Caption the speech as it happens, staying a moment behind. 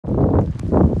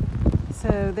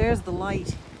So there's the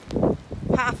light,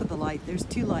 half of the light. There's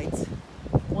two lights.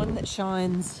 One that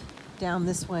shines down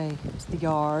this way to the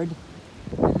yard,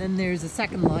 and then there's a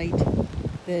second light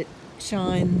that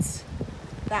shines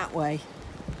that way.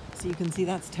 So you can see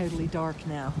that's totally dark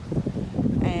now.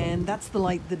 And that's the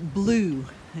light that blew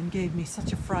and gave me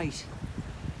such a fright.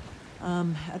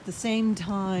 At the same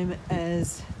time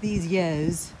as these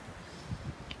ewes,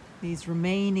 these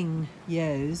remaining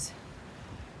ewes,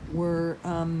 were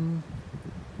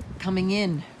coming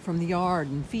in from the yard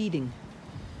and feeding.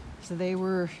 So they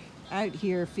were out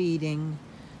here feeding.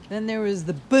 Then there was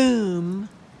the boom.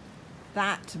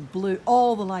 That blew,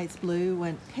 all the lights blew,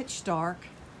 went pitch dark.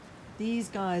 These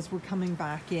guys were coming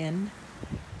back in.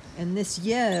 And this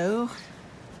ewe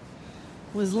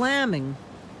was lambing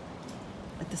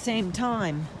at the same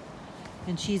time.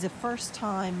 And she's a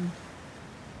first-time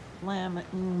lamb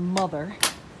mother.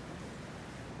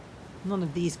 None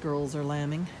of these girls are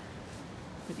lambing.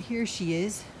 But here she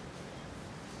is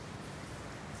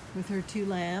with her two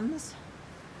lambs.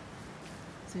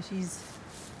 So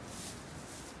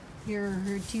here are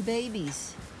her two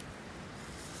babies,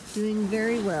 doing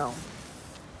very well.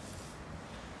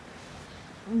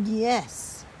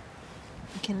 Yes.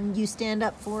 Can you stand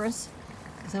up for us?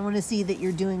 Because I want to see that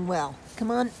you're doing well.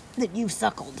 Come on, that you've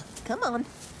suckled. Come on.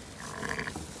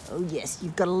 Oh yes,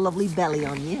 you've got a lovely belly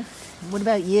on you. What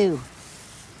about you?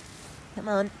 Come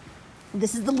on.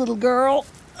 This is the little girl.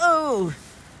 Oh,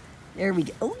 there we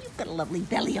go. Oh, you've got a lovely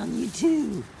belly on you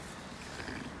too.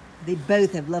 They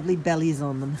both have lovely bellies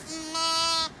on them.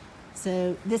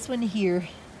 So this one here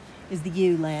is the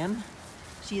ewe lamb.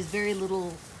 She has very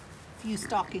little, few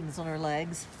stockings on her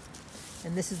legs.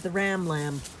 And this is the ram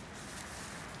lamb.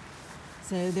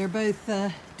 So they're both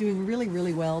doing really,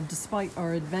 really well despite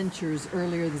our adventures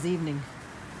earlier this evening.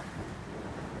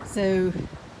 So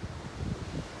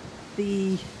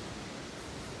the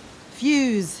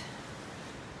fuse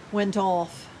went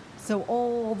off, so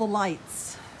all the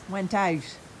lights went out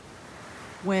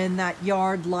when that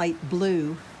yard light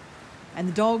blew, and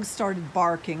the dogs started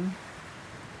barking,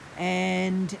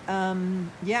 and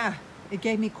yeah, it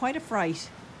gave me quite a fright.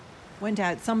 Went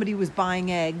out, somebody was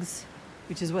buying eggs,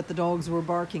 which is what the dogs were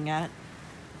barking at,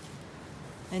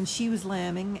 and she was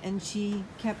lambing, and she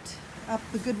kept up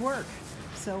the good work.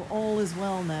 So all is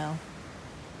well now.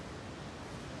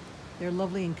 They're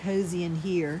lovely and cozy in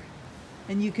here.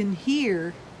 And you can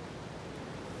hear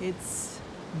it's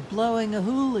blowing a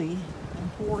hoolie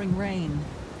and pouring rain.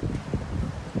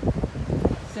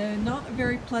 So not a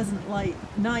very pleasant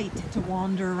night to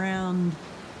wander around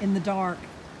in the dark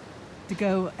to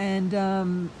go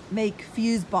and make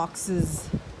fuse boxes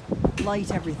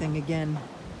light everything again.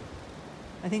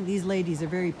 I think these ladies are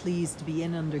very pleased to be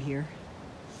in under here.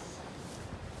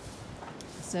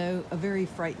 So a very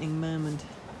frightening moment.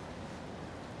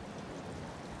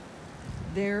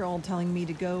 They're all telling me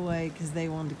to go away because they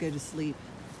want to go to sleep.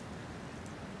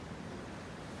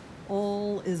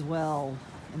 All is well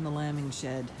in the lambing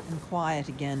shed and quiet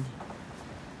again.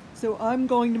 So I'm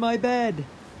going to my bed.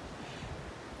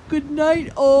 Good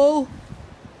night, all,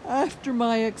 after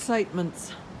my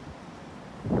excitements.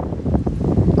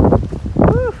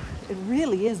 Whew, it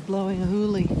really is blowing a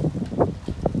hoolie.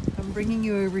 I'm bringing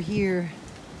you over here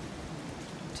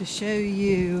to show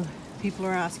you, people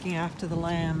are asking after the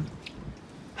lamb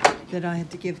that I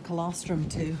had to give colostrum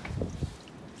to.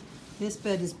 This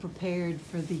bed is prepared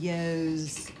for the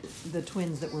ewes, the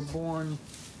twins that were born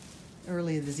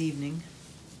earlier this evening.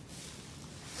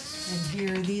 And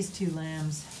here are these two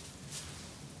lambs,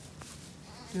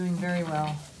 doing very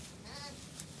well.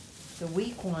 The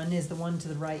weak one is the one to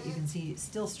the right. You can see it's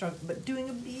still struggling, but doing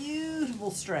a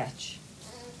beautiful stretch.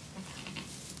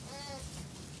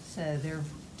 So they're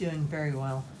doing very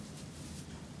well.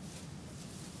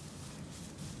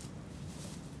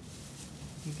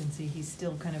 You can see he's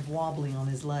still kind of wobbling on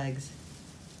his legs.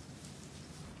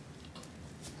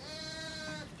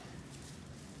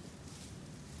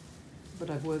 But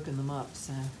I've woken them up,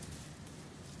 so.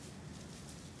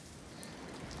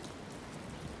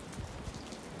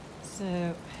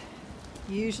 So,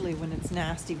 usually when it's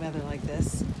nasty weather like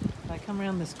this, if I come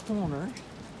around this corner,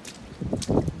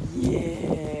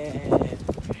 yeah,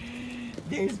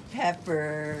 there's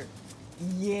Pepper,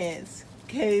 yes.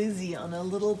 Cozy on a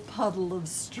little puddle of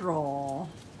straw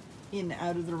in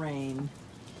out of the rain.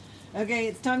 Okay,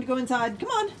 it's time to go inside. Come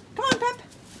on, Pep.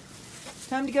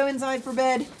 Time to go inside for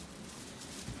bed.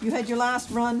 You had your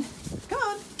last run. Come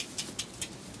on.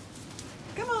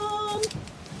 Come on.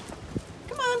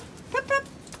 Come on, Pep.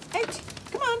 Out.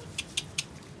 Come on.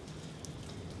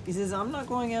 He says, I'm not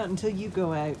going out until you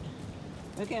go out.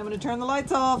 Okay, I'm going to turn the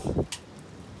lights off.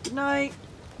 Good night.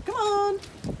 Come on.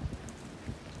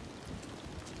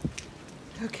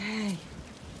 Okay.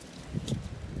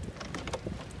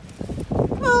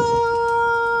 Come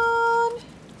on.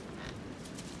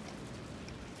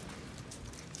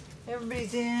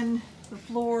 Everybody's in. The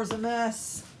floor's a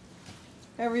mess.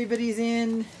 Everybody's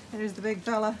in. There's the big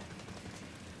fella.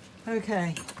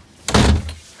 Okay.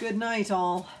 Good night,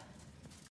 all.